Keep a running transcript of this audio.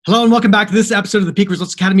Hello and welcome back to this episode of the Peak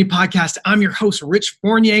Results Academy podcast. I'm your host, Rich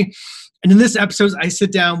Fournier. And in this episode, I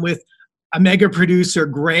sit down with a mega producer,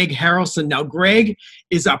 Greg Harrelson. Now, Greg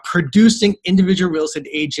is a producing individual real estate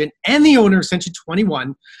agent and the owner of Century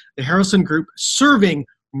 21, the Harrelson Group, serving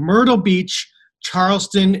Myrtle Beach,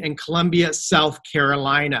 Charleston, and Columbia, South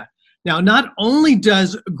Carolina. Now, not only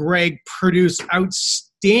does Greg produce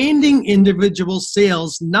outstanding individual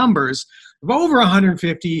sales numbers of over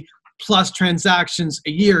 150 plus transactions a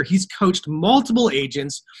year, he's coached multiple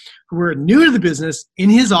agents who are new to the business in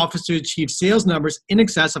his office to achieve sales numbers in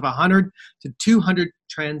excess of 100 to 200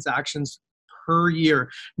 transactions per year.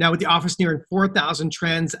 Now, with the office nearing 4,000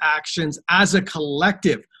 transactions as a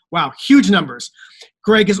collective. Wow, huge numbers.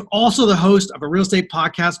 Greg is also the host of a real estate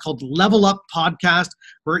podcast called Level Up Podcast,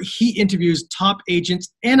 where he interviews top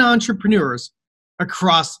agents and entrepreneurs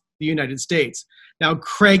across the United States. Now,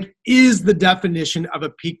 Craig is the definition of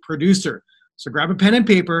a peak producer. So grab a pen and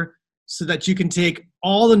paper so that you can take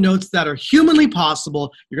all the notes that are humanly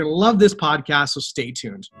possible. You're going to love this podcast, so stay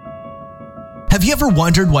tuned. Have you ever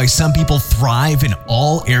wondered why some people thrive in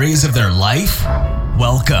all areas of their life?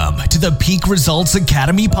 Welcome to the Peak Results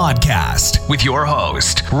Academy podcast with your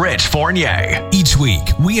host, Rich Fournier. Each week,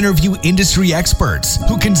 we interview industry experts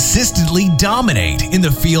who consistently dominate in the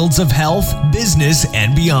fields of health, business,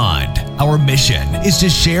 and beyond. Our mission is to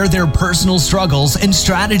share their personal struggles and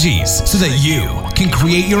strategies so that you can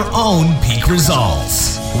create your own peak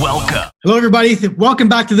results. Welcome. Hello, everybody. Welcome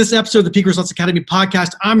back to this episode of the Peak Results Academy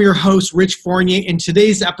podcast. I'm your host, Rich Fournier. In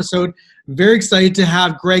today's episode, I'm very excited to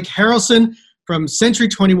have Greg Harrelson from Century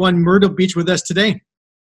 21 Myrtle Beach with us today.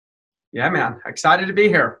 Yeah, man. Excited to be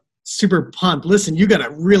here. Super pumped. Listen, you got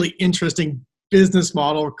a really interesting business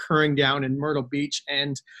model occurring down in Myrtle Beach. And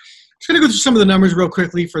I'm just going to go through some of the numbers real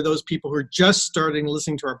quickly for those people who are just starting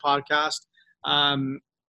listening to our podcast.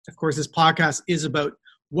 Of course, this podcast is about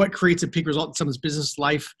what creates a peak result in someone's business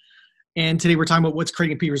life. And today we're talking about what's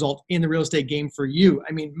creating a peak result in the real estate game for you.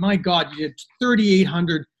 I mean, my God, you did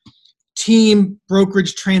 3,800 team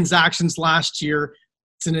brokerage transactions last year.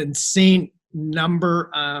 It's an insane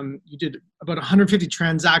number. You did about 150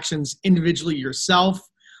 transactions individually yourself.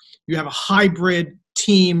 You have a hybrid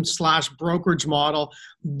team / brokerage model.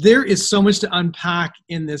 There is so much to unpack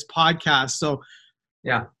in this podcast. So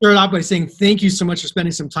yeah, start off by saying thank you so much for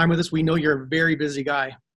spending some time with us. We know you're a very busy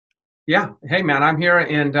guy. Yeah. Hey, man, I'm here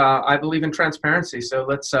and I believe in transparency. So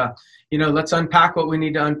let's unpack what we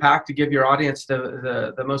need to unpack to give your audience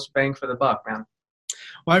the most bang for the buck, man.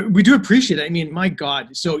 Well, we do appreciate it. I mean, my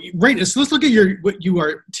God. So so let's look at what you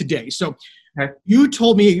are today. So okay. You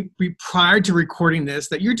told me prior to recording this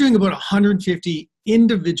that you're doing about 150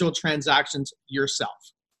 individual transactions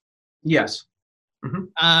yourself. Yes.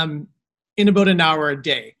 Mm-hmm. In about an hour a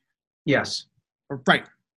day. Yes. Right.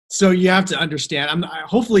 So you have to understand.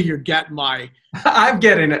 Hopefully you get my. I'm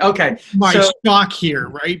getting it. Okay. My shock here,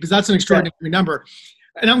 right? Because that's an extraordinary number.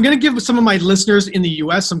 And I'm going to give some of my listeners in the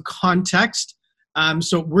U.S. some context.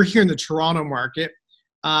 So we're here in the Toronto market.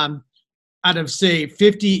 Out of say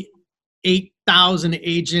 58,000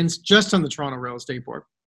 agents just on the Toronto Real Estate Board,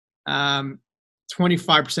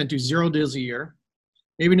 25% do 0 deals a year.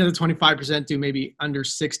 Maybe another 25% do maybe under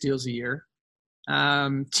 6 deals a year.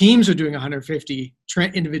 Teams are doing 150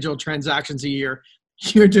 individual transactions a year.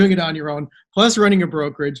 You're doing it on your own, plus running a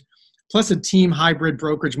brokerage, plus a team hybrid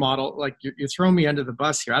brokerage model. Like you're throwing me under the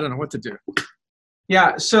bus here. I don't know what to do.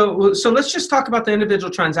 Yeah. So let's just talk about the individual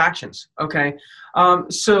transactions. Okay.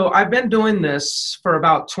 So I've been doing this for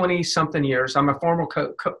about 20 something years. I'm a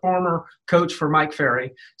former coach for Mike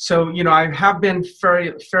Ferry. So, I have been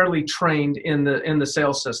fairly trained in the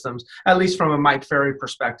sales systems, at least from a Mike Ferry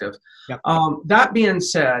perspective. Yep. That being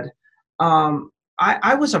said,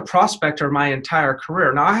 I was a prospector my entire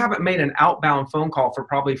career. Now I haven't made an outbound phone call for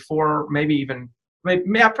probably probably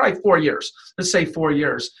 4 years. Let's say 4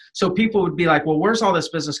 years. So people would be like, well, where's all this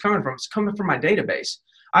business coming from? It's coming from my database.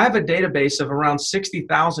 I have a database of around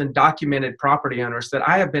 60,000 documented property owners that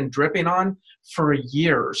I have been dripping on for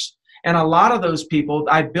years. And a lot of those people,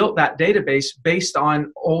 I built that database based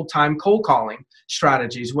on old-time cold calling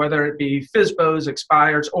strategies, whether it be FSBOs,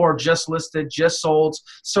 expireds, or just listed, just sold,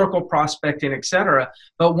 circle prospecting, et cetera.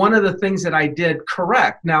 But one of the things that I did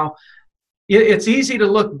correct, now, it's easy to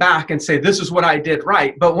look back and say, this is what I did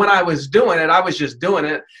right. But when I was doing it, I was just doing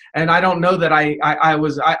it. And I don't know that I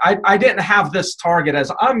didn't have this target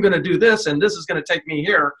as I'm going to do this and this is going to take me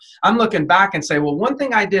here. I'm looking back and say, well, one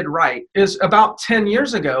thing I did right is about 10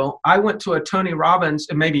 years ago, I went to a Tony Robbins,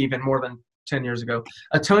 and maybe even more than 10 years ago,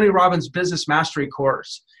 a Tony Robbins Business Mastery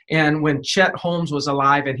course. And when Chet Holmes was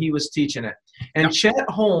alive and he was teaching it. And Chet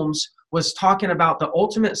Holmes was talking about the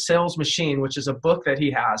ultimate sales machine, which is a book that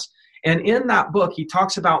he has. And in that book, he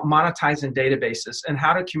talks about monetizing databases and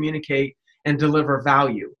how to communicate and deliver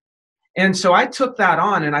value. And so I took that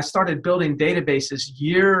on and I started building databases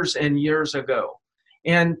years and years ago.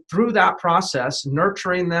 And through that process,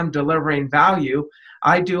 nurturing them, delivering value,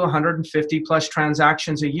 I do 150 plus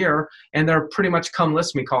transactions a year, and they're pretty much come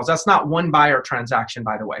list me calls. That's not one buyer transaction,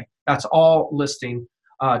 by the way. That's all listing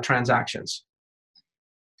transactions.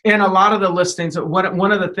 And a lot of the listings,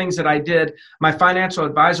 one of the things that I did, my financial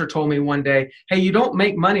advisor told me one day, hey, you don't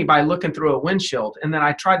make money by looking through a windshield. And then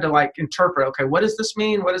I tried to interpret, okay, what does this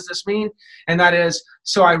mean? What does this mean? And that is,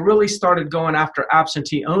 so I really started going after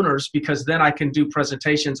absentee owners, because then I can do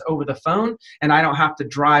presentations over the phone and I don't have to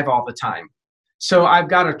drive all the time. So I've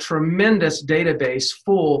got a tremendous database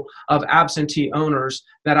full of absentee owners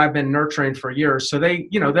that I've been nurturing for years. So they,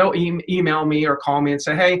 they'll email me or call me and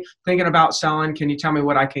say, hey, thinking about selling, can you tell me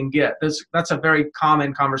what I can get? That's a very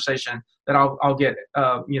common conversation that I'll get,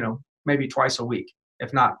 maybe twice a week,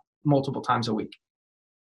 if not multiple times a week.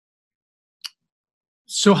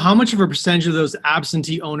 So how much of a percentage of those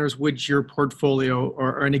absentee owners would your portfolio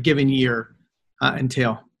or in a given year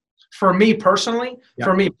entail? For me personally,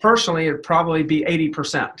 it'd probably be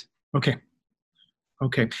 80%. Okay.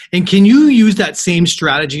 And can you use that same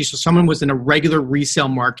strategy so someone was in a regular resale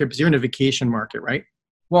market, because you're in a vacation market, right?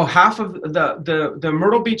 Well, half of the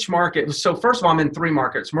Myrtle Beach market. So first of all, I'm in 3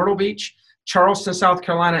 markets: Myrtle Beach, Charleston, South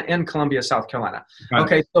Carolina, and Columbia, South Carolina.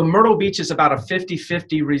 Okay, so Myrtle Beach is about a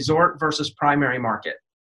 50-50 resort versus primary market.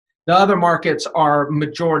 The other markets are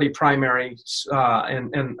majority primary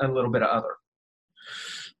and a little bit of other.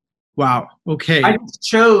 Wow. Okay. I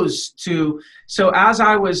chose to, so as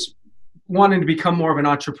I was wanting to become more of an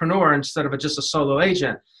entrepreneur instead of just a solo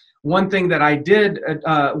agent, one thing that I did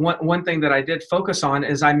focus on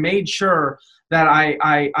is I made sure that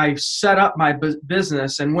I set up my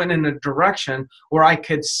business and went in a direction where I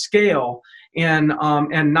could scale and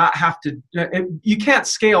not have to. You can't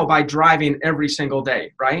scale by driving every single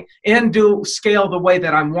day, right? And scale the way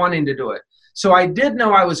that I'm wanting to do it. So I did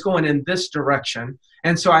know I was going in this direction.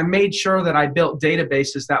 And so I made sure that I built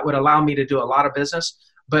databases that would allow me to do a lot of business,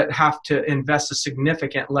 but have to invest a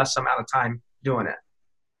significant less amount of time doing it.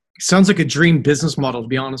 Sounds like a dream business model, to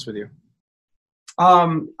be honest with you.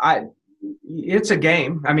 It's a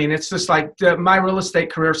game. I mean, it's just like my real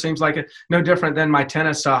estate career seems like no different than my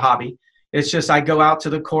tennis hobby. It's just I go out to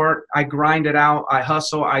the court, I grind it out, I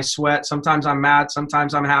hustle, I sweat. Sometimes I'm mad,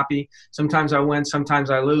 sometimes I'm happy, sometimes I win, sometimes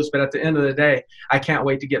I lose. But at the end of the day, I can't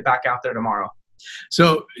wait to get back out there tomorrow.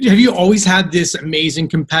 So have you always had this amazing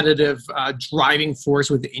competitive driving force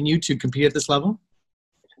within you to compete at this level?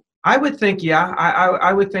 I would think, yeah.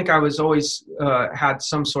 I would think I was always had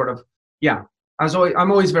some sort of, yeah.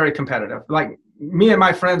 I'm always very competitive. Like me and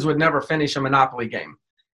my friends would never finish a Monopoly game.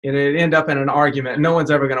 It'd end up in an argument. No one's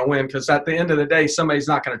ever going to win because at the end of the day, somebody's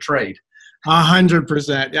not going to trade.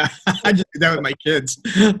 100%. Yeah, I just do that with my kids.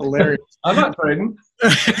 Hilarious. I'm not trading.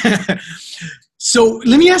 So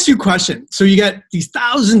let me ask you a question. So you got these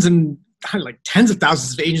thousands and like tens of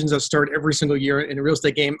thousands of agents that start every single year in a real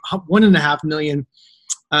estate game. 1.5 million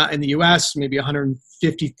in the U.S., maybe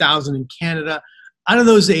 150,000 in Canada. Out of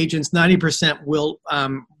those agents, 90% will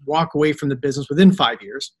walk away from the business within 5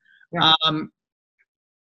 years. Yeah.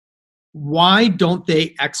 Why don't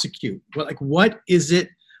they execute? Well, like, what is it?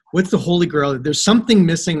 What's the holy grail? There's something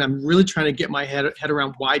missing. I'm really trying to get my head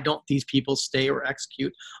around why don't these people stay or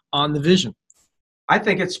execute on the vision? I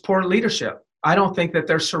think it's poor leadership. I don't think that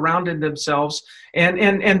they're surrounding themselves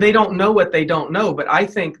and they don't know what they don't know. But I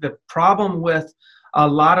think the problem with a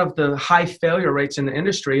lot of the high failure rates in the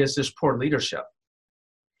industry is this poor leadership.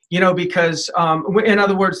 Because in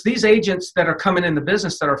other words, these agents that are coming in the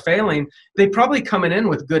business that are failing, they probably coming in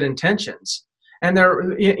with good intentions, and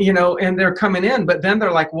they're coming in, but then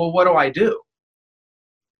they're like, well, what do I do?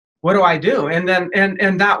 What do I do? And then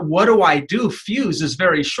and that what do I do fuse is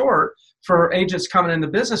very short for agents coming in the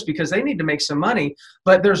business because they need to make some money,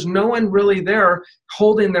 but there's no one really there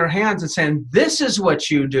holding their hands and saying, this is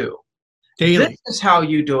what you do. Daily. This is how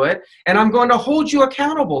you do it, and I'm going to hold you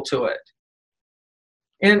accountable to it.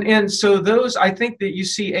 And so those, I think that you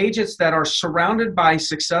see agents that are surrounded by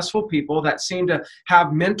successful people that seem to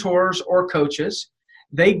have mentors or coaches.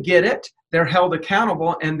 They get it, they're held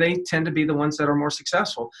accountable, and they tend to be the ones that are more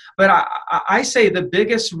successful. But I say the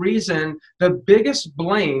biggest reason, the biggest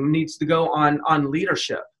blame needs to go on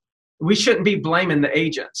leadership. We shouldn't be blaming the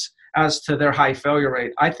agents as to their high failure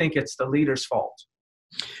rate. I think it's the leader's fault.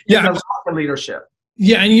 Yeah, the leadership.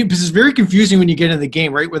 Yeah, and because it's very confusing when you get into the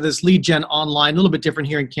game, right? With this lead gen online, a little bit different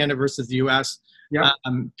here in Canada versus the US. Yeah.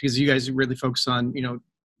 Because you guys really focus on,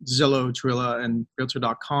 Zillow, Trilla, and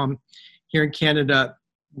Realtor.com. Here in Canada,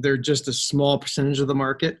 they're just a small percentage of the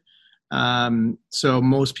market. So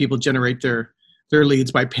most people generate their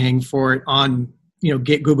leads by paying for it on,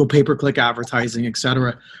 get Google pay-per-click advertising, et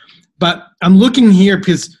cetera. But I'm looking here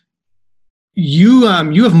because you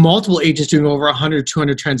have multiple agents doing over 100,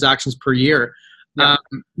 200 transactions per year,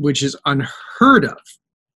 which is unheard of.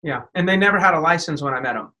 Yeah, and they never had a license when I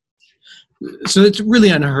met them. So it's really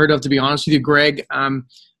unheard of, to be honest with you, Greg.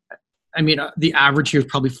 The average here is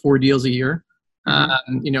probably 4 deals a year.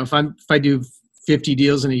 Mm-hmm. If I do 50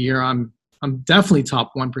 deals in a year, I'm definitely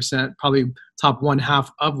top 1%, probably top 1/2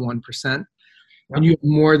 of 1%. Yeah. And you have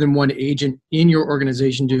more than one agent in your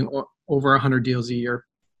organization doing over 100 deals a year.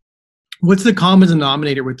 What's the common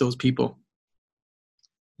denominator with those people?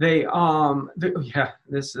 That's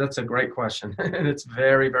a great question. And it's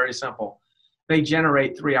very, very simple. They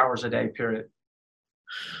generate 3 hours a day, period.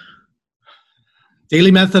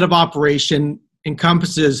 Daily method of operation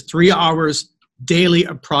encompasses 3 hours daily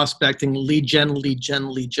of prospecting, lead gen,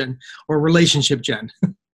 or relationship gen.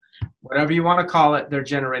 Whatever you want to call it, they're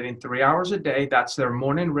generating 3 hours a day. That's their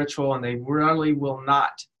morning ritual, and they rarely will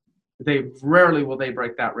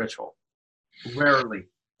break that ritual. Rarely.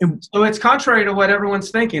 So it's contrary to what everyone's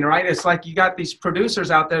thinking, right? It's like you got these producers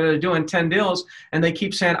out there that are doing 10 deals, and they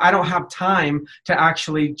keep saying, I don't have time to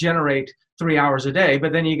actually generate 3 hours a day.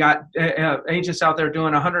 But then you got agents out there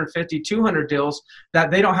doing 150, 200 deals that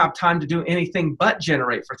they don't have time to do anything but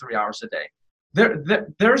generate for 3 hours a day.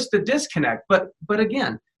 There's the disconnect. But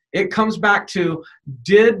again, it comes back to,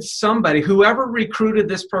 did somebody, whoever recruited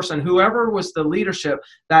this person, whoever was the leadership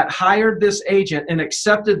that hired this agent and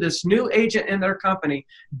accepted this new agent in their company,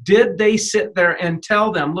 did they sit there and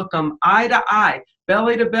tell them, look them eye to eye,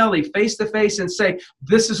 belly to belly, face to face, and say,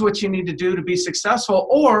 this is what you need to do to be successful?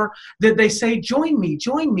 Or did they say, join me,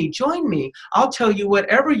 join me, join me. I'll tell you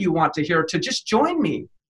whatever you want to hear, to just join me.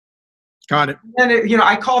 Got it. And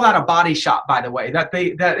I call that a body shop, by the way, that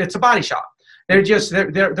it's a body shop. They're just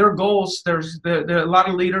their goals. There's a lot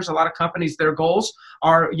of leaders, a lot of companies. Their goals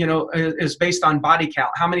are is based on body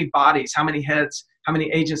count. How many bodies? How many heads? How many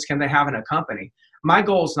agents can they have in a company? My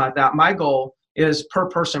goal is not that. My goal is per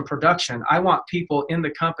person production. I want people in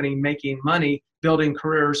the company making money, building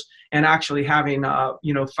careers, and actually having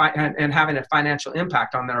and having a financial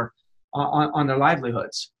impact on their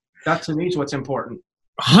livelihoods. That to me is what's important.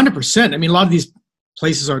 100%. A lot of these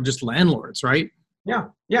places are just landlords, right? Yeah,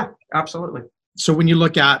 absolutely. So when you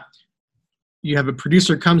look at, you have a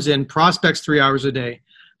producer comes in, prospects 3 hours a day.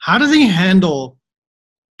 How do they handle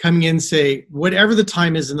coming in, say, whatever the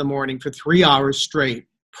time is in the morning for 3 hours straight,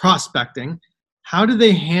 prospecting? How do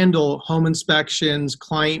they handle home inspections,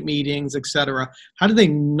 client meetings, et cetera? How do they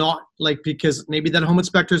not, because maybe that home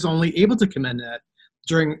inspector is only able to come in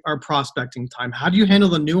during our prospecting time? How do you handle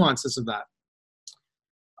the nuances of that?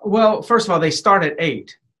 Well, first of all, they start at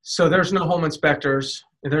 8. So there's no home inspectors,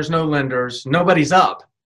 there's no lenders, nobody's up.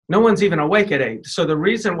 No one's even awake at 8. So the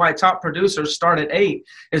reason why top producers start at 8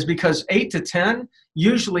 is because 8 to 10,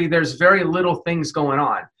 usually there's very little things going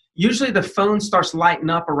on. Usually the phone starts lighting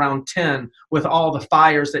up around 10 with all the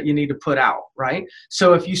fires that you need to put out, right?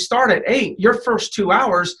 So if you start at 8, your first 2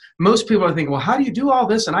 hours, most people are thinking, well, how do you do all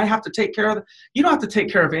this? And I have to take care of it. You don't have to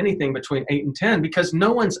take care of anything between 8 and 10 because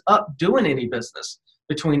no one's up doing any business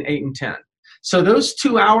between 8 and 10. So those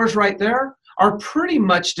 2 hours right there are pretty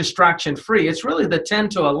much distraction free. It's really the 10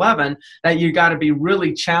 to 11 that you got to be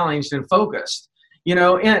really challenged and focused.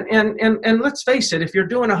 And let's face it, if you're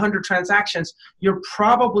doing 100 transactions, you're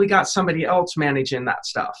probably got somebody else managing that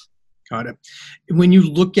stuff. Got it. When you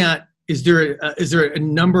look at, is there a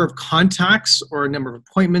number of contacts or a number of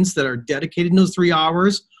appointments that are dedicated in those 3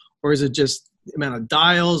 hours, or is it just amount of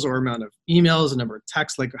dials or amount of emails, a number of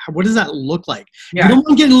texts? What does that look like? Yeah. I don't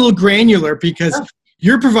want to get a little granular because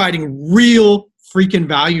you're providing real freaking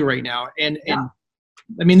value right now. And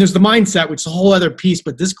there's the mindset, which is a whole other piece,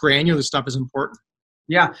 but this granular stuff is important.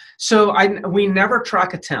 Yeah. So we never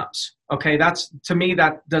track attempts. Okay. To me,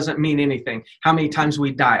 that doesn't mean anything. How many times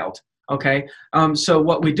we dialed. Okay. So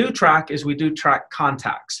what we do track is we do track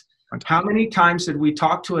contacts. How many times did we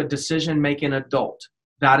talk to a decision-making adult?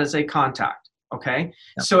 That is a contact. Okay.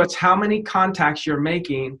 Yeah. So it's how many contacts you're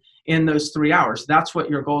making in those 3 hours. That's what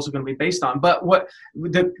your goals are going to be based on. But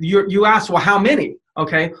you asked, well, how many?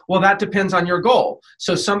 Okay, well, that depends on your goal.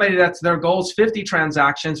 So somebody that's their goal is 50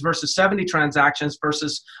 transactions versus 70 transactions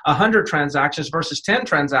versus 100 transactions versus 10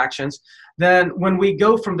 transactions. Then when we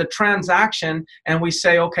go from the transaction and we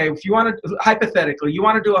say, okay, if you want to, hypothetically, you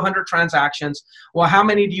want to do 100 transactions, well, how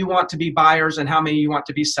many do you want to be buyers and how many you want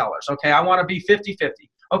to be sellers? Okay, I want to be 50-50.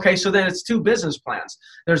 Okay, so then it's 2 business plans.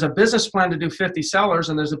 There's a business plan to do 50 sellers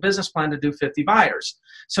and there's a business plan to do 50 buyers.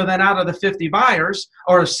 So then out of the 50 buyers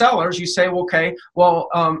or sellers, you say, okay, well,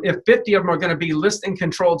 if 50 of them are going to be listing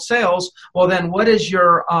controlled sales, well, then what is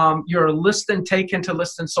your listing taken to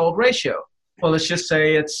listing sold ratio? Well, let's just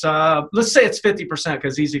say it's 50%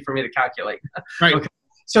 because it's easy for me to calculate. Right. Okay.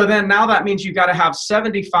 So then now that means you got to have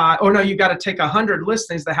 75, or no, you got to take 100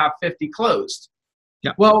 listings that have 50 closed.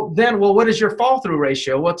 Yeah. Well, what is your fall through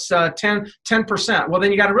ratio? What's 10%? Well, then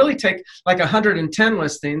you got to really take like 110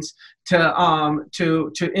 listings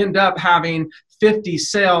to end up having 50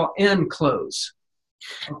 sale and close.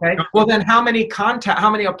 Okay. Well, then how many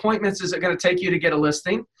appointments is it going to take you to get a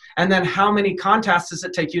listing? And then how many contacts does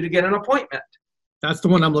it take you to get an appointment? That's the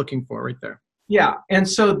one I'm looking for right there. Yeah. And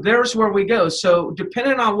so there's where we go. So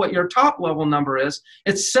depending on what your top level number is,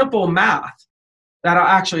 it's simple math that'll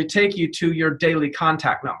actually take you to your daily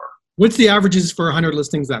contact number. What's the averages for 100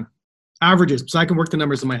 listings then? Averages, so I can work the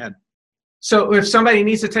numbers in my head. So if somebody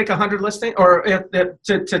needs to take 100 listings, or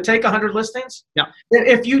to take 100 listings, yeah.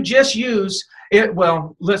 If you just use it,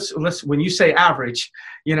 well, let's when you say average,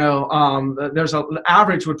 there's a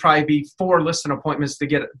average would probably be 4 listing appointments to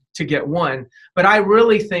get one. But I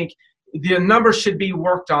really think the number should be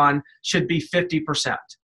worked on should be 50%. If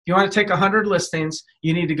you want to take 100 listings,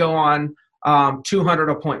 you need to go on 200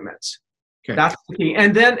 appointments. Okay. That's the key.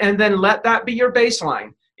 And then let that be your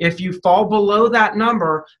baseline. If you fall below that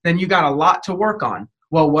number, then you got a lot to work on.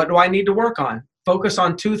 Well, what do I need to work on? Focus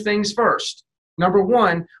on 2 things first. Number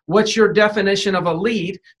 1, what's your definition of a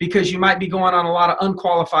lead? Because you might be going on a lot of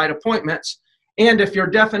unqualified appointments. And if your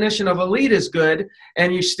definition of a lead is good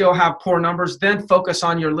and you still have poor numbers, then focus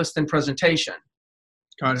on your listing presentation.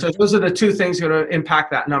 Got it. So those are the 2 things that are going to impact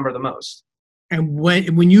that number the most. And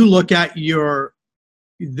when you look at your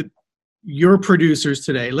producers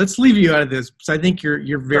today, let's leave you out of this because I think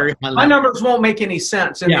you're very high level. My numbers won't make any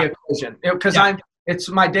sense in the equation because Yeah. It's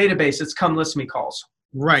my database. It's come list me calls.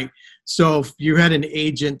 Right. So if you had an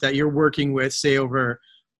agent that you're working with, say over,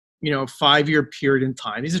 a 5-year period in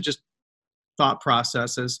time, these are just thought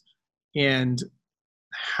processes. And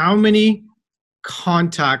how many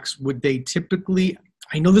contacts would they typically,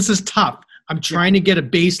 I know this is tough. I'm trying to get a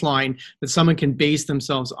baseline that someone can base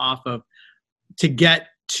themselves off of to get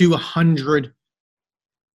to 100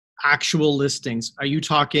 actual listings. Are you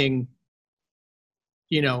talking,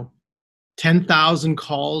 10,000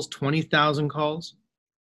 calls, 20,000 calls?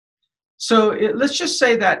 So let's just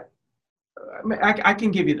say that I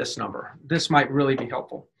can give you this number. This might really be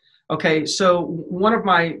helpful. Okay, so one of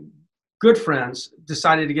my good friends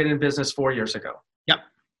decided to get in business 4 years ago. Yep.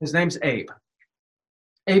 His name's Abe.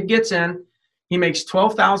 Abe gets in. He makes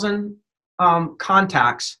 12,000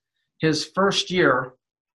 contacts. His first year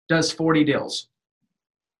does 40 deals.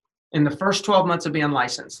 In the first 12 months of being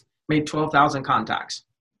licensed, made 12,000 contacts.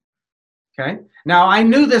 Okay. Now I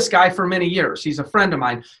knew this guy for many years. He's a friend of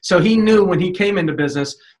mine. So he knew when he came into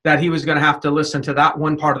business that he was going to have to listen to that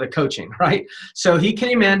one part of the coaching, right? So he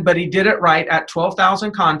came in, but he did it right at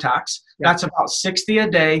 12,000 contacts. Yep. That's about 60 a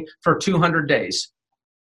day for 200 days.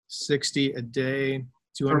 60 a day,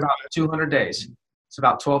 200. For about 200 days. It's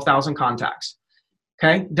about 12,000 contacts.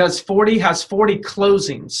 Okay. Has 40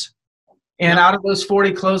 closings. And out of those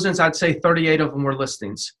 40 closings, I'd say 38 of them were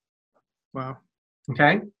listings. Wow.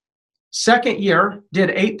 Okay. Second year, did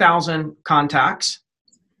 8,000 contacts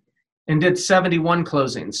and did 71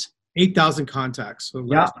 closings. 8,000 contacts. So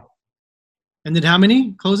yeah. And did how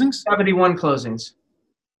many closings? 71 closings.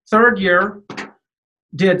 Third year,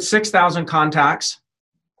 did 6,000 contacts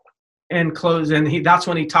and closed. And that's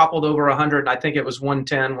when he toppled over 100. I think it was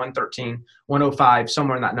 110, 113, 105,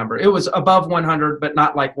 somewhere in that number. It was above 100, but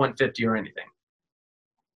not like 150 or anything.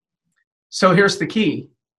 So here's the key.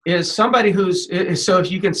 Is somebody so if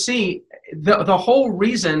you can see the whole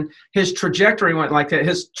reason his trajectory went like that,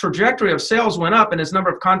 his trajectory of sales went up and his number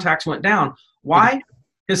of contacts went down. Why?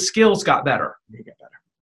 His skills got better.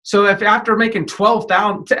 So if after making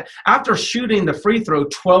 12,000, after shooting the free throw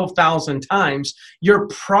 12,000 times, you're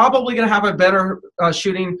probably going to have a better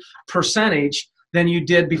shooting percentage than you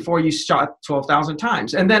did before you shot 12,000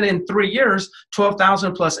 times. And then in 3 years,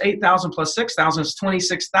 12,000 plus 8,000 plus 6,000 is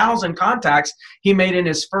 26,000 contacts he made in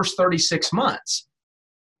his first 36 months.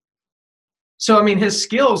 So, I mean, his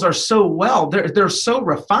skills are they're so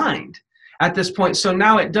refined at this point. So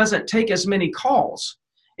now it doesn't take as many calls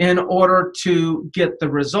in order to get the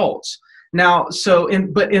results. Now,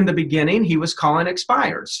 but in the beginning, he was calling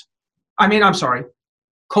expireds.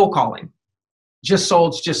 Cold calling. Just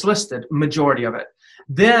solds, just listed, majority of it.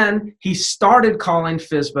 Then he started calling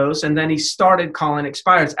FSBOs, and then he started calling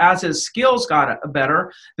expireds. As his skills got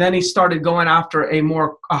better, then he started going after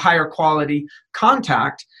a higher quality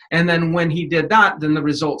contact. And then when he did that, then the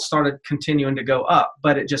results started continuing to go up,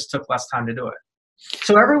 but it just took less time to do it.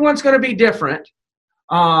 So everyone's going to be different.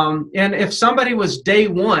 And if somebody was day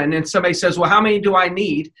one and somebody says, well, how many do I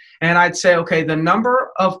need? And I'd say, okay, the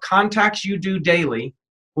number of contacts you do daily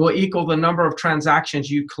will equal the number of transactions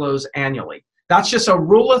you close annually. That's just a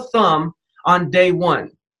rule of thumb on day one,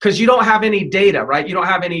 because you don't have any data, right? You don't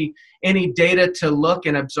have any data to look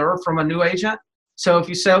and observe from a new agent. So if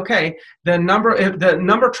you say, okay, the number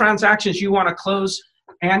of transactions you want to close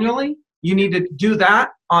annually, you need to do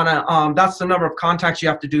that on that's the number of contacts you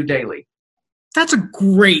have to do daily. That's a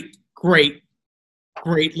great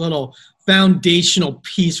little foundational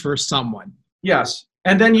piece for someone. Yes.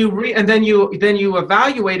 And then you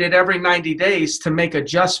evaluate it every 90 days to make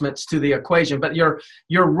adjustments to the equation. But your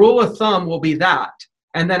rule of thumb will be that.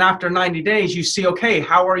 And then after 90 days, you see, okay,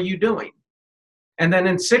 how are you doing? And then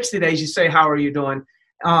in 60 days, you say, how are you doing?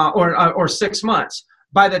 Or 6 months.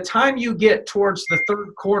 By the time you get towards the third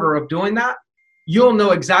quarter of doing that, you'll know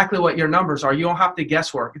exactly what your numbers are. You don't have to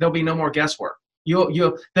guesswork. There'll be no more guesswork.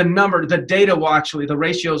 The data will actually, the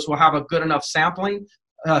ratios will have a good enough sampling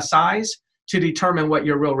size to determine what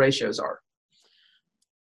your real ratios are.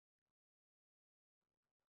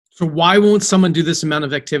 So why won't someone do this amount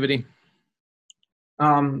of activity?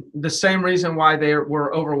 The same reason why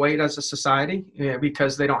we're overweight as a society,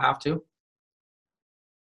 because they don't have to.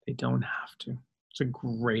 They don't have to. It's a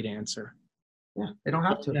great answer. Yeah, they don't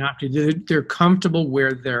have to. They don't have to. They're comfortable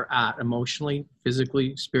where they're at emotionally,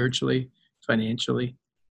 physically, spiritually, financially.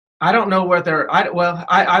 I don't know where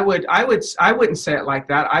I wouldn't say it like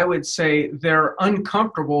that. I would say they're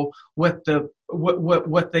uncomfortable with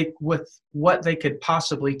what they could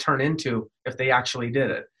possibly turn into if they actually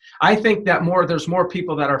did it. I think that there's more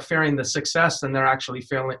people that are fearing the success than they're actually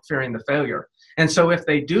fearing the failure. And so if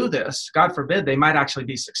they do this, God forbid, they might actually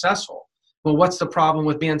be successful. Well, what's the problem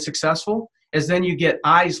with being successful? Is then you get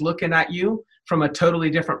eyes looking at you from a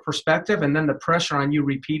totally different perspective, and then the pressure on you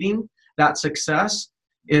repeating that success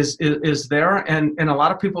is there. And a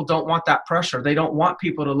lot of people don't want that pressure. They don't want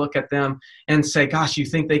people to look at them and say, gosh, you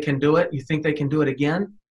think they can do it? You think they can do it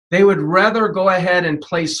again? They would rather go ahead and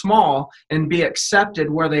play small and be accepted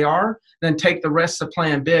where they are than take the risk of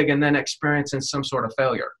playing big and then experiencing some sort of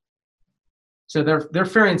failure. So they're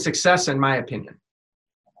fearing success, in my opinion.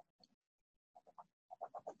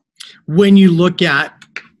 When you look at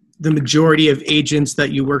the majority of agents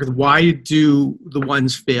that you work with, why do the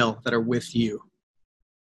ones fail that are with you?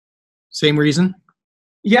 Same reason?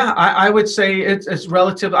 Yeah, I would say it's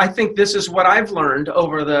relative. I think this is what I've learned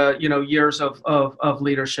over the years of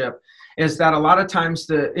leadership, is that a lot of times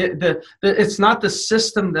it's not the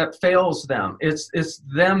system that fails them. It's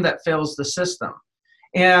them that fails the system.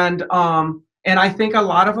 And I think a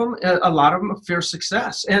lot of them fear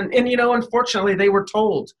success. And unfortunately they were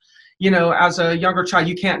told, as a younger child,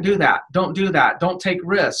 you can't do that. Don't do that. Don't take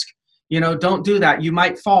risk. Don't do that. You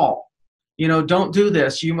might fall. Don't do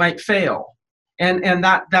this. You might fail. And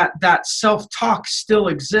that self-talk still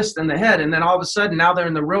exists in the head. And then all of a sudden, now they're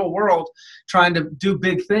in the real world trying to do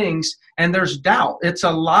big things, and there's doubt. It's a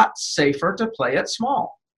lot safer to play it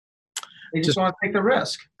small. They just want to take the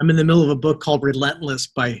risk. I'm in the middle of a book called Relentless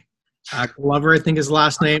by Glover, I think his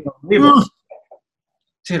last name.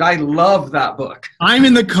 Dude, I love that book. I'm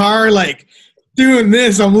in the car doing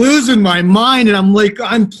this. I'm losing my mind, and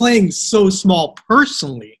I'm playing so small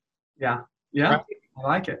personally. Yeah. Right? I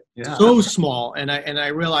like it. Yeah. So small. And I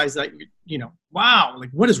realized that, wow,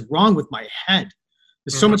 what is wrong with my head?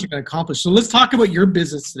 There's so much I can accomplish. So let's talk about your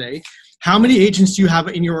business today. How many agents do you have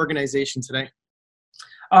in your organization today?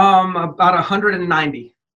 About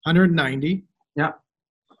 190. 190. Yeah.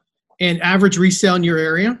 And average resale in your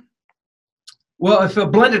area? Well, if a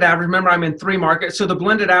blended average, remember I'm in 3 markets. So the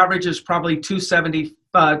blended average is probably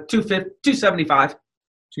 275. 275.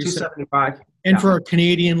 And for our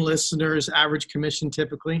Canadian listeners, average commission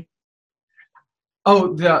typically? I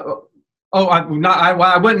wouldn't know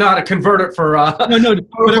how to convert it for. No.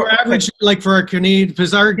 But our average, for our Canadian,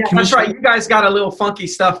 because our commission. That's right. You guys got a little funky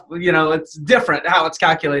stuff. It's different how it's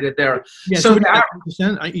calculated there. Yeah. So the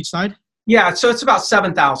 10% on each side. Yeah. So it's about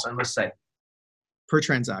 7,000, let's say, per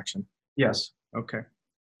transaction. Yes. Okay.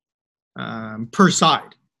 Per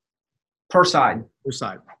side. per side. Per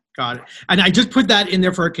side. Got it. And I just put that in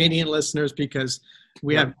there for our Canadian listeners because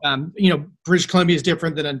we have, British Columbia is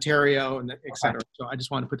different than Ontario and et cetera. Okay. So I just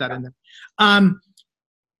want to put that in there.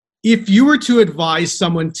 If you were to advise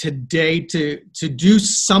someone today to do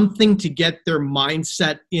something to get their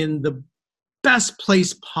mindset in the best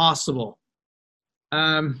place possible,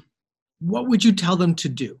 what would you tell them to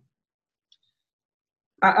do?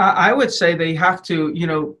 I would say they have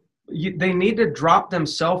to, they need to drop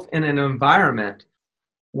themselves in an environment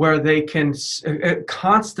where they can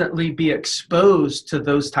constantly be exposed to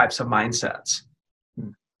those types of mindsets,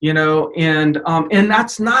 and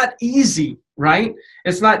that's not easy, right?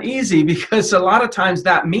 It's not easy because a lot of times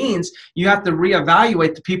that means you have to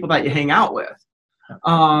reevaluate the people that you hang out with.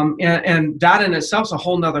 And that in itself is a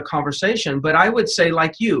whole nother conversation. But I would say,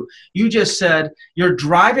 like you just said, you're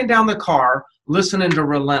driving down the car, listening to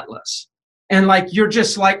Relentless. And like, you're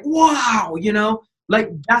just like, wow, like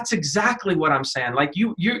that's exactly what I'm saying. Like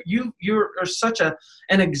you're such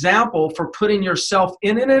an example for putting yourself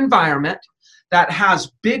in an environment that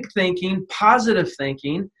has big thinking, positive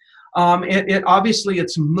thinking. It obviously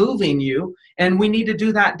it's moving you, and we need to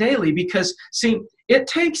do that daily because see, it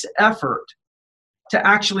takes effort to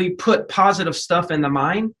actually put positive stuff in the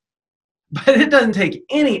mind, but it doesn't take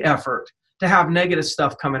any effort to have negative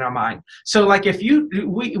stuff come in our mind. So like if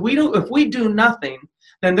we do nothing,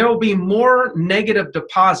 then there will be more negative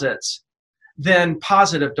deposits than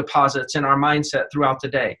positive deposits in our mindset throughout the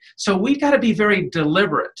day. So we got to be very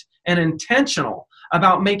deliberate and intentional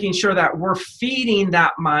about making sure that we're feeding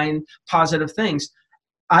that mind positive things.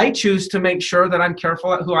 I choose to make sure that I'm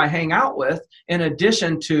careful at who I hang out with, in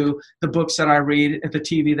addition to the books that I read, the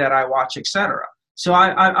TV that I watch, etc. So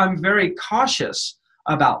I'm very cautious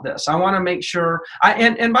about this. I want to make sure,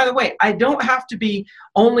 and by the way, I don't have to be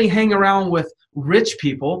only hang around with rich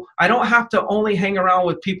people. I don't have to only hang around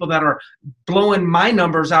with people that are blowing my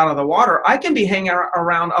numbers out of the water. I can be hanging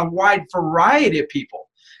around a wide variety of people.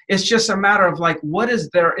 It's just a matter of like, is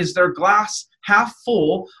their glass half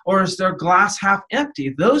full or is their glass half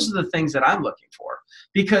empty? Those are the things that I'm looking for,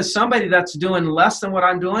 because somebody that's doing less than what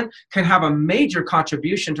I'm doing can have a major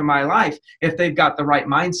contribution to my life if they've got the right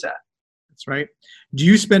mindset. That's right. Do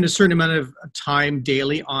you spend a certain amount of time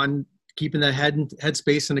daily on keeping the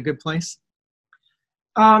headspace in a good place?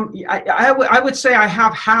 I would say I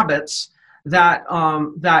have habits that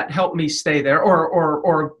help me stay there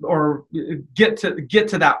or get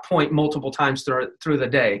to that point multiple times through the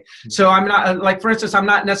day. Mm-hmm. So I'm not, like, for instance, I'm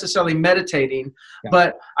not necessarily meditating,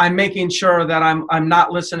 but I'm making sure that I'm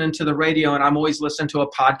not listening to the radio, and I'm always listening to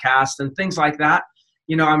a podcast and things like that.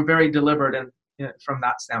 I'm very deliberate from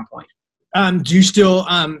that standpoint. Do you still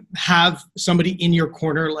have somebody in your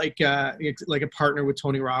corner, like a partner with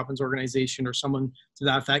Tony Robbins' organization or someone to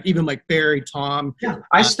that effect? Even like Barry, Tom. Yeah,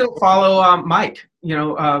 I still follow Mike.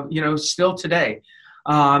 Still today.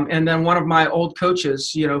 And then one of my old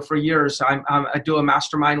coaches, for years, I do a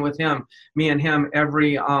mastermind with him. Me and him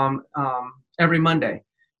every Monday.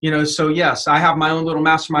 So yes, I have my own little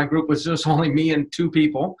mastermind group with just only me and two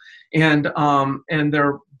people, and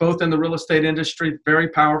they're both in the real estate industry, very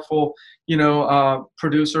powerful,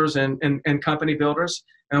 producers and company builders,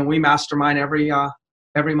 and we mastermind every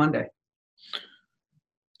Monday.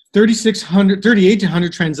 38 to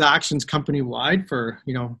 100 transactions company wide for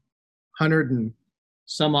 100 and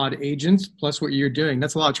some odd agents plus what you're doing.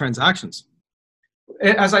 That's a lot of transactions.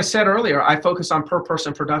 As I said earlier, I focus on per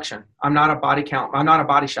person production. I'm not a body count. I'm not a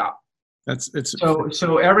body shop.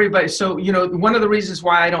 So everybody. So one of the reasons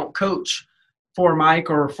why I don't coach for Mike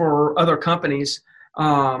or for other companies,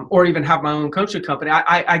 or even have my own coaching company.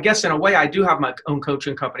 I guess in a way I do have my own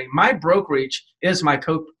coaching company. My brokerage is my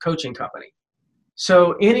coaching company.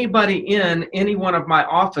 So anybody in any one of my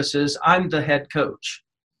offices, I'm the head coach,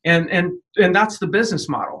 and that's the business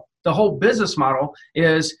model. The whole business model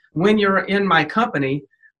is when you're in my company,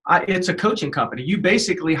 it's a coaching company. You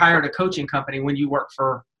basically hired a coaching company when you work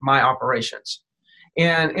for my operations.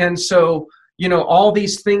 And so, all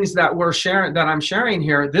these things that I'm sharing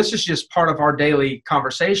here, this is just part of our daily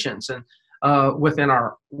conversations and within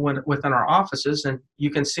our offices. And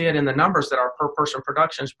you can see it in the numbers that our per person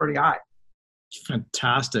production is pretty high.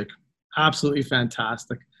 Fantastic. Absolutely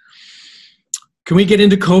fantastic. Can we get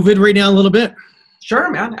into COVID right now a little bit?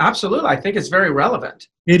 Sure, man. Absolutely. I think it's very relevant.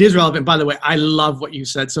 It is relevant. By the way, I love what you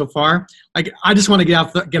said so far. I just want to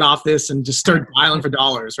get off this and just start dialing for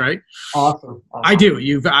dollars, right? Awesome. I do.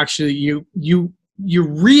 You've actually, you're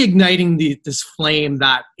reigniting this flame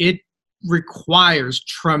that it requires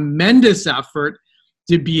tremendous effort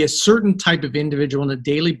to be a certain type of individual on a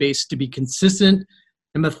daily basis, to be consistent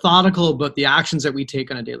and methodical about the actions that we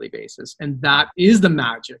take on a daily basis. And that is the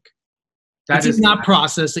magic It's in that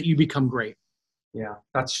process that you become great. Yeah,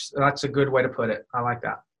 that's a good way to put it. I like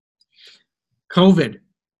that. COVID.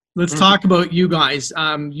 Let's talk about you guys.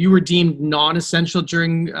 You were deemed non-essential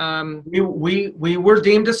during. We were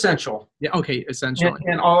deemed essential. Yeah. Okay. Essential.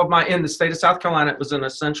 In the state of South Carolina, it was an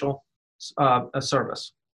essential a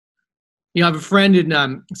service. You know, I have a friend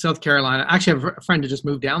in South Carolina. Actually, I have a friend who just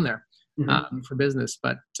moved down there for business.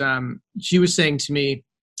 But she was saying to me,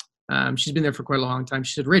 she's been there for quite a long time.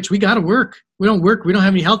 She said, "Rich, we got to work. We don't work. We don't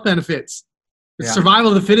have any health benefits. It's survival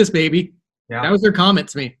of the fittest, baby." Yeah. That was her comment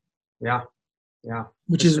to me. Yeah. Yeah.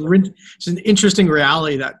 Which is an interesting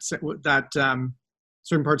reality that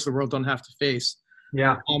certain parts of the world don't have to face.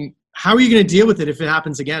 Yeah. How are you going to deal with it if it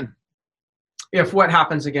happens again? If what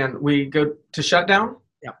happens again, we go to shutdown?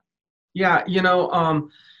 Yeah. Yeah. You know,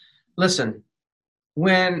 listen,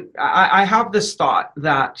 when I have this thought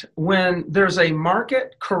that when there's a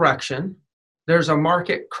market correction, there's a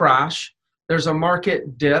market crash, there's a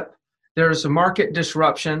market dip, there's a market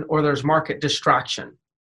disruption, or there's market distraction.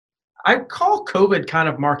 I call COVID kind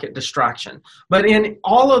of market distraction. But in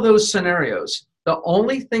all of those scenarios, the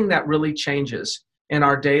only thing that really changes in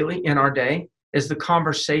our day is the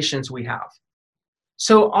conversations we have.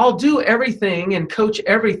 So I'll do everything and coach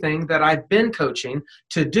everything that I've been coaching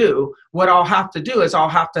to do. What I'll have to do is I'll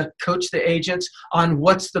have to coach the agents on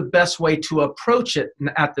what's the best way to approach it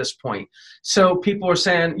at this point. So people are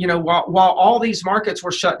saying, you know, while all these markets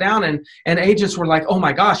were shut down and agents were like, oh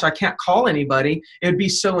my gosh, I can't call anybody. It'd be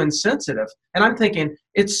so insensitive. And I'm thinking,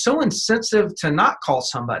 it's so insensitive to not call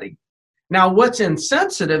somebody. Now, what's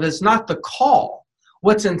insensitive is not the call.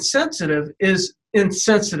 What's insensitive is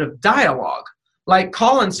insensitive dialogue. Like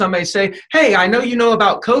calling somebody, say, hey, I know you know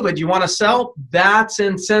about COVID. You want to sell? That's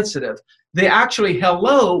insensitive. The actually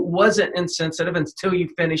hello wasn't insensitive until you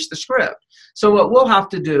finish the script. So what we'll have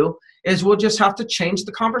to do is we'll just have to change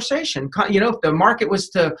the conversation. You know, if the market was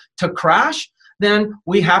to crash, then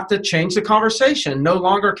we have to change the conversation. No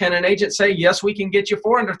longer can an agent say, yes, we can get you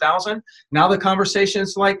 400,000. Now the conversation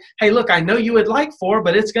is like, hey, look, I know you would like 4,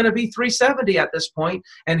 but it's going to be 370 at this point,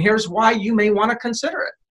 and here's why you may want to consider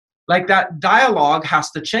it. Like that dialogue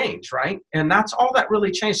has to change, right? And that's all that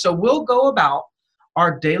really changed. So we'll go about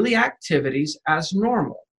our daily activities as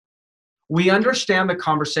normal. We understand the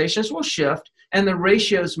conversations will shift and the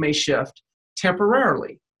ratios may shift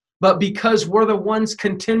temporarily. But because we're the ones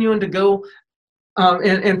continuing to go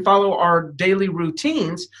and follow our daily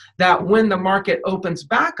routines, that when the market opens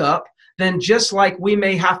back up, then just like we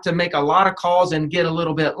may have to make a lot of calls and get a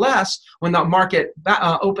little bit less, when the market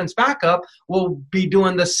opens back up, we'll be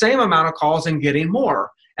doing the same amount of calls and getting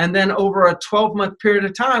more. And then over a 12-month period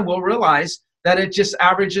of time, we'll realize that it just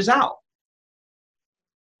averages out.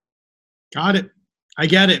 Got it. I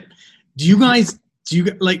get it. Do you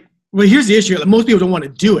like, well, here's the issue. Most people don't want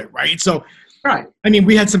to do it, right? So, right. I mean,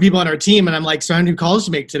 we had some people on our team and I'm like, so how many calls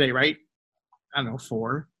to make today, right? I don't know,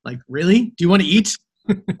 4. Like, really? Do you want to eat?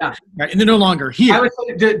 Yeah. Right, and they're no longer here. I would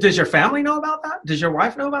say, does your family know about that? Does your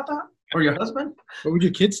wife know about that? Or your husband? What would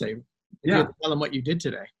your kids say? Yeah. Tell them what you did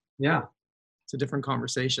today. Yeah. It's a different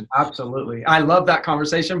conversation. Absolutely. I love that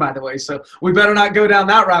conversation, by the way. So we better not go down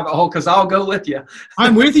that rabbit hole because I'll go with you.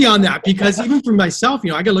 I'm with you on that because even for myself, you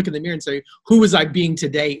know, I got to look in the mirror and say, who was I being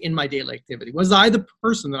today in my daily activity? Was I the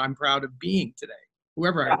person that I'm proud of being today?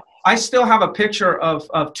 Whoever I still have a picture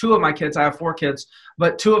of 2 of my kids. I have 4 kids,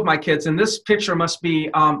 but 2 of my kids. And this picture must be,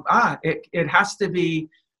 it has to be,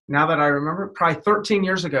 now that I remember, probably 13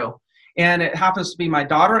 years ago. And it happens to be my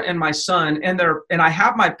daughter and my son. And I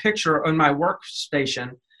have my picture on my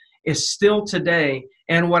workstation is still today.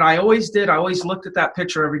 And what I always did, I always looked at that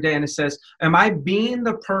picture every day and it says, am I being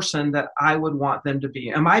the person that I would want them to be?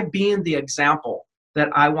 Am I being the example that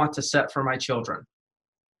I want to set for my children?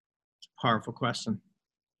 Powerful question.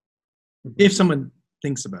 If someone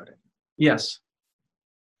thinks about it. Yes.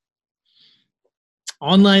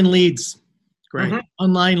 Online leads. Great.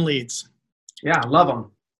 Online leads. Yeah, love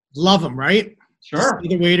them. Love them, right? Sure. Just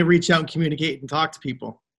the way to reach out and communicate and talk to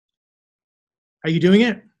people. Are you doing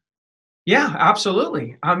it? Yeah,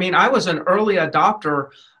 absolutely. I mean, I was an early adopter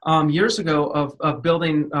years ago of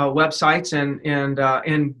building websites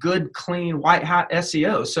and good, clean, white hat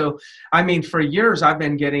SEO. So, I mean, for years, I've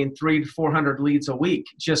been getting 300 to 400 leads a week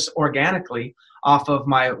just organically off of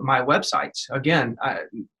my websites. Again,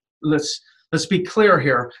 let's be clear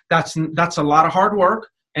here. That's a lot of hard work,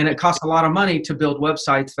 and it costs a lot of money to build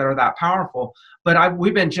websites that are that powerful. But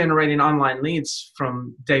we've been generating online leads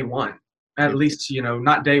from day one. At least, you know,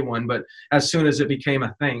 not day one, but as soon as it became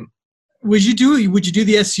a thing. Would you do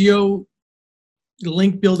the SEO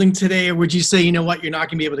link building today, or would you say, you know what, you're not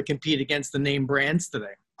going to be able to compete against the name brands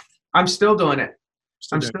today? I'm still doing it.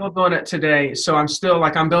 I'm still doing it today. So I'm still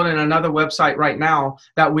like, I'm building another website right now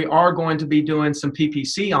that we are going to be doing some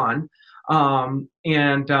PPC on.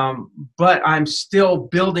 But I'm still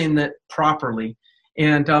building it properly,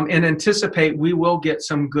 and anticipate we will get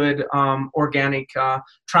some good organic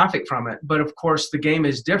traffic from it. But of course, the game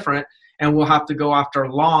is different, and we'll have to go after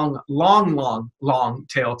long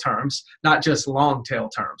tail terms, not just long tail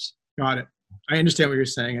terms. Got it. I understand what you're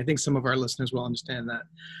saying. I think some of our listeners will understand that.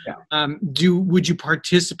 Yeah. Would you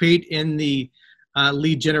participate in the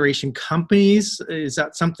lead generation companies? Is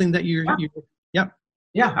that something that you're?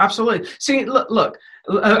 Yeah, absolutely. See, look,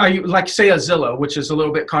 are you like, say, a Zillow, which is a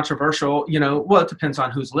little bit controversial, well, it depends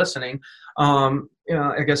on who's listening.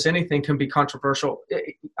 I guess anything can be controversial.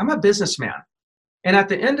 I'm a businessman. And at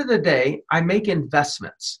the end of the day, I make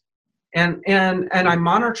investments, and I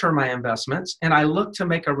monitor my investments, and I look to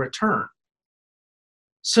make a return.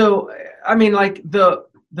 So, I mean, like the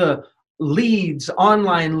leads,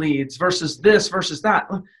 online leads versus this versus that,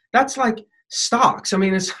 that's like stocks. I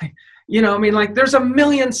mean, it's like, like there's a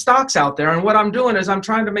million stocks out there. And what I'm doing is I'm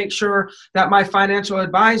trying to make sure that my financial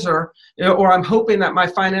advisor, or I'm hoping that my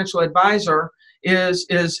financial advisor is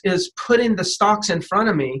putting the stocks in front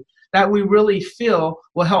of me that we really feel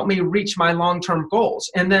will help me reach my long-term goals.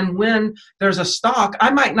 And then when there's a stock,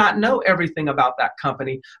 I might not know everything about that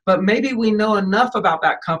company, but maybe we know enough about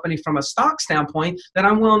that company from a stock standpoint that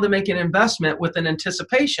I'm willing to make an investment with an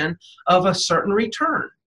anticipation of a certain return.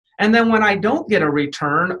 And then when I don't get a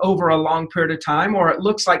return over a long period of time, or it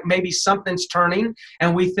looks like maybe something's turning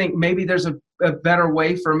and we think maybe there's a better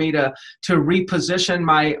way for me to reposition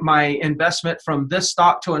my investment from this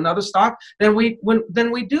stock to another stock, then we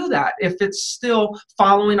do that if it's still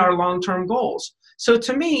following our long-term goals. So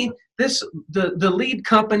to me, the lead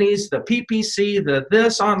companies, the PPC, the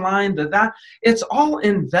this online, the that, it's all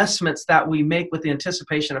investments that we make with the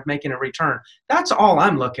anticipation of making a return. That's all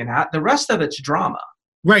I'm looking at. The rest of it's drama.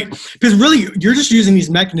 Right. Because really, you're just using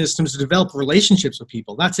these mechanisms to develop relationships with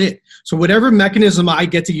people. That's it. So whatever mechanism I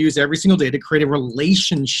get to use every single day to create a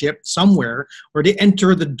relationship somewhere, or to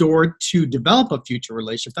enter the door to develop a future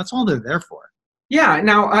relationship, that's all they're there for. Yeah.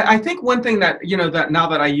 Now, I think one thing that, that now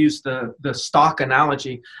that I use the stock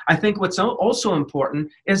analogy, I think what's also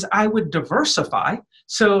important is I would diversify.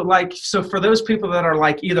 So for those people that are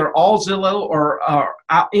like either all Zillow or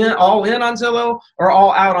all in on Zillow, or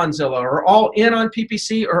all out on Zillow, or all in on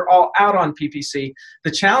PPC or all out on PPC,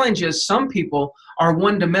 the challenge is some people are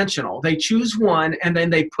one-dimensional. They choose one and then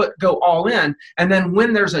they go all in. And then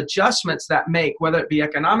when there's adjustments that make, whether it be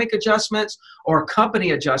economic adjustments or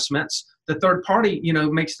company adjustments, the third party,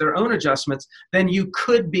 makes their own adjustments, then you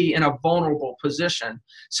could be in a vulnerable position.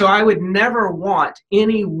 So I would never want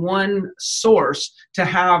any one source to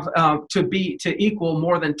have to equal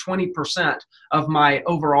more than 20% of my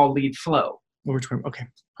overall lead flow. Over 20. Okay,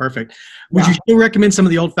 perfect. Would you still recommend some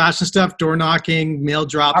of the old-fashioned stuff, door knocking, mail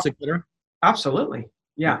drops, etc.? Absolutely.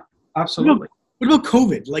 Yeah, absolutely. What about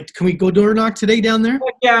COVID? Like, can we go door knock today down there?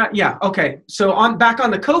 Yeah. Okay. So back on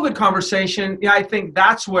the COVID conversation, yeah, I think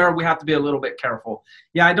that's where we have to be a little bit careful.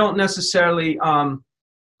 Yeah, I don't necessarily.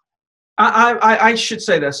 I should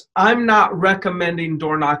say this. I'm not recommending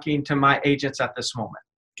door knocking to my agents at this moment.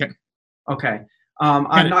 Okay.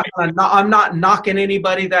 I'm not knocking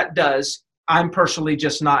anybody that does. I'm personally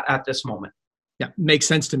just not at this moment. Yeah, makes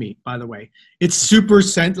sense to me. By the way, it's super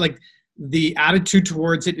like. The attitude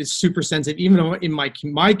towards it is super sensitive. Even in my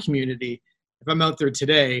community, if I'm out there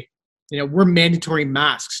today, we're mandatory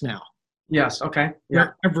masks now. Yes. Okay. Yeah.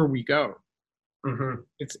 Wherever we go,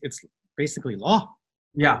 it's basically law.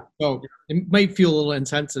 Yeah. So it might feel a little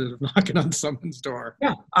insensitive knocking on someone's door.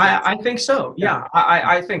 Yeah, I think so. Yeah,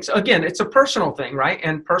 I think so. Again, it's a personal thing, right?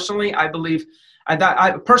 And personally, I believe that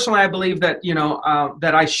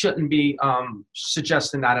that I shouldn't be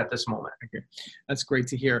suggesting that at this moment. Okay, that's great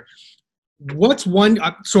to hear. What's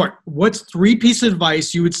three pieces of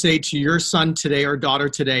advice you would say to your son today or daughter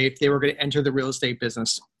today if they were going to enter the real estate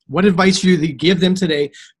business? What advice would you give them today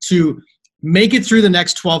to make it through the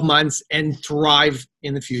next 12 months and thrive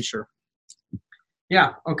in the future?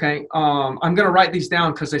 Yeah. Okay. I'm going to write these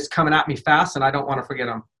down because it's coming at me fast and I don't want to forget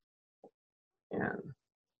them. And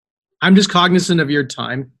I'm just cognizant of your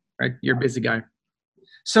time, right? You're a busy guy.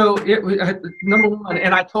 So number one,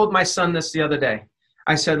 and I told my son this the other day,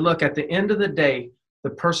 I said, look, at the end of the day, the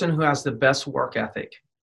person who has the best work ethic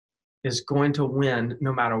is going to win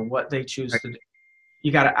no matter what they choose to do.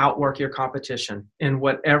 You got to outwork your competition. And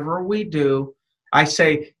whatever we do, I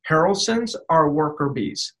say Harrelsons are worker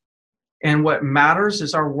bees. And what matters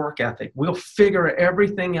is our work ethic. We'll figure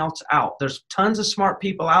everything else out. There's tons of smart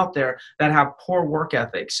people out there that have poor work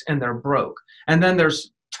ethics and they're broke. And then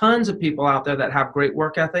there's tons of people out there that have great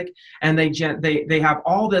work ethic, and they have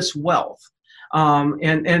all this wealth.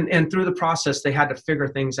 And through the process, they had to figure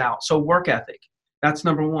things out. So work ethic, that's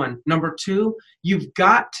number one. Number two, you've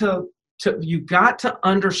got to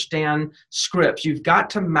understand scripts. You've got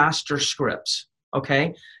to master scripts.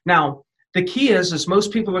 Okay. Now, the key is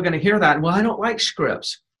most people are going to hear that. Well, I don't like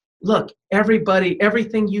scripts. Look,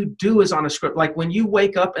 everything you do is on a script. Like when you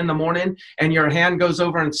wake up in the morning and your hand goes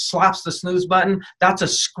over and slaps the snooze button, that's a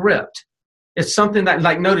script. It's something that,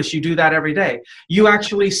 like, notice you do that every day. You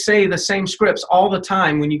actually say the same scripts all the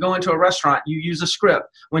time. When you go into a restaurant, you use a script.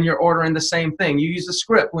 When you're ordering the same thing, you use a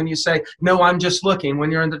script. When you say, no, I'm just looking,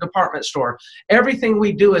 when you're in the department store, everything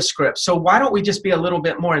we do is scripts. So why don't we just be a little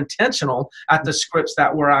bit more intentional at the scripts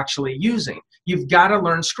that we're actually using? You've got to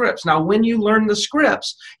learn scripts. Now, when you learn the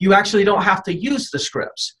scripts, you actually don't have to use the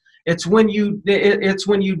scripts. It's when you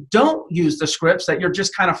don't use the scripts that you're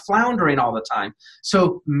just kind of floundering all the time.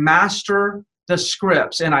 So master the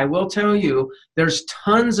scripts. And I will tell you, there's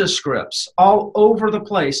tons of scripts all over the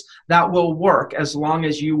place that will work as long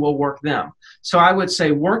as you will work them. So I would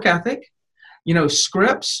say work ethic,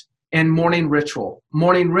 scripts, and morning ritual.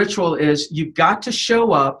 Morning ritual is you've got to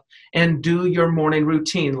show up and do your morning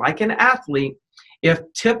routine. Like an athlete, if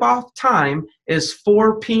tip-off time is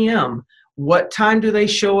 4 p.m., what time do they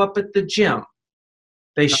show up at the gym?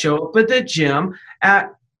 They show up at the gym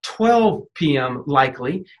at 12 p.m.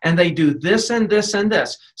 likely, and they do this and this and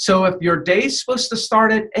this. So if your day's supposed to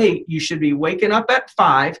start at 8, you should be waking up at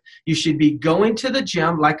 5. You should be going to the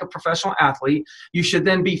gym like a professional athlete. You should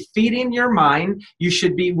then be feeding your mind. You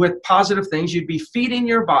should be with positive things. You'd be feeding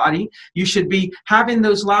your body. You should be having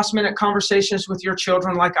those last-minute conversations with your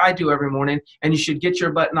children like I do every morning, and you should get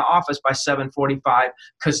your butt in the office by 7:45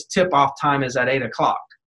 because tip-off time is at 8 o'clock.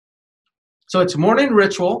 So it's morning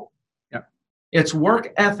ritual. It's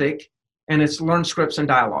work ethic, and it's learn scripts and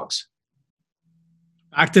dialogues.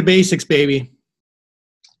 Back to basics, baby.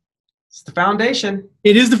 It's the foundation.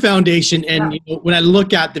 It is the foundation. And when I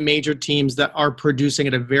look at the major teams that are producing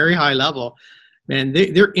at a very high level, man,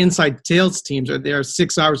 their inside sales teams are there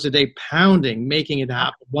 6 hours a day pounding, making it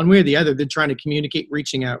happen. One way or the other, they're trying to communicate,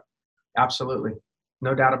 reaching out. Absolutely.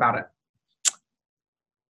 No doubt about it.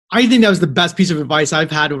 I think that was the best piece of advice I've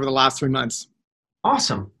had over the last 3 months.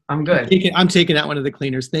 Awesome. I'm good. I'm taking that one to the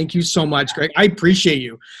cleaners. Thank you so much, Greg. I appreciate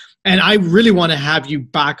you. And I really want to have you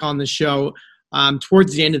back on the show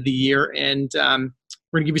towards the end of the year. And we're going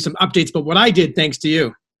to give you some updates about what I did thanks to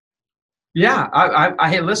you. Yeah.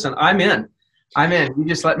 Hey, listen, I'm in. You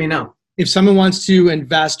just let me know. If someone wants to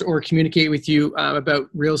invest or communicate with you about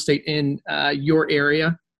real estate in your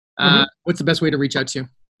area, what's the best way to reach out to you?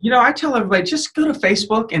 I tell everybody, just go to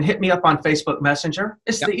Facebook and hit me up on Facebook Messenger.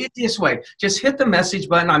 It's the easiest way. Just hit the message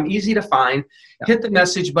button. I'm easy to find. Hit the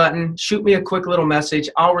message button. Shoot me a quick little message.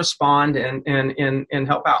 I'll respond and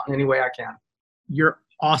help out in any way I can. You're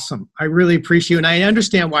awesome. I really appreciate you. And I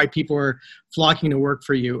understand why people are flocking to work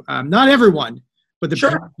for you. Not everyone, but the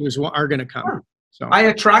people who are going to come. Sure. So I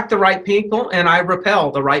attract the right people and I repel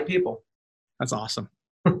the right people. That's awesome.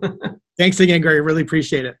 Thanks again, Gary. Really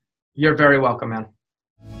appreciate it. You're very welcome, man.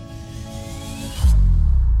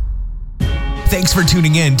 Thanks for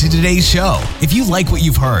tuning in to today's show. If you like what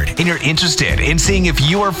you've heard and you're interested in seeing if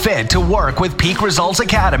you are fit to work with Peak Results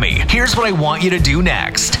Academy, here's what I want you to do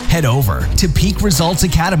next. Head over to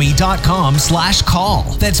peakresultsacademy.com/call.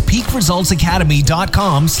 That's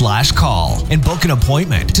peakresultsacademy.com/call and book an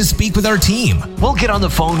appointment to speak with our team. We'll get on the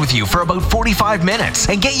phone with you for about 45 minutes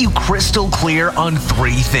and get you crystal clear on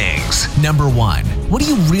 3 things. Number 1, what do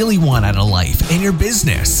you really want out of life and your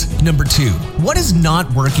business? Number 2, what is not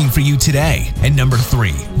working for you today? And number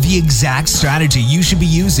 3, the exact strategy you should be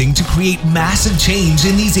using to create massive change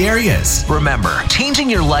in these areas. Remember,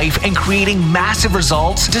 changing your life and creating massive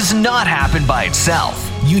results does not happen by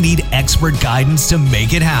itself. You need expert guidance to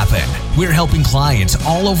make it happen. We're helping clients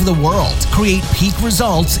all over the world create peak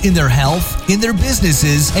results in their health, in their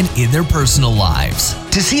businesses, and in their personal lives.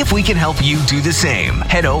 To see if we can help you do the same,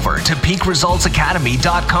 head over to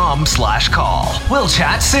peakresultsacademy.com/call. We'll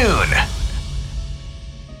chat soon.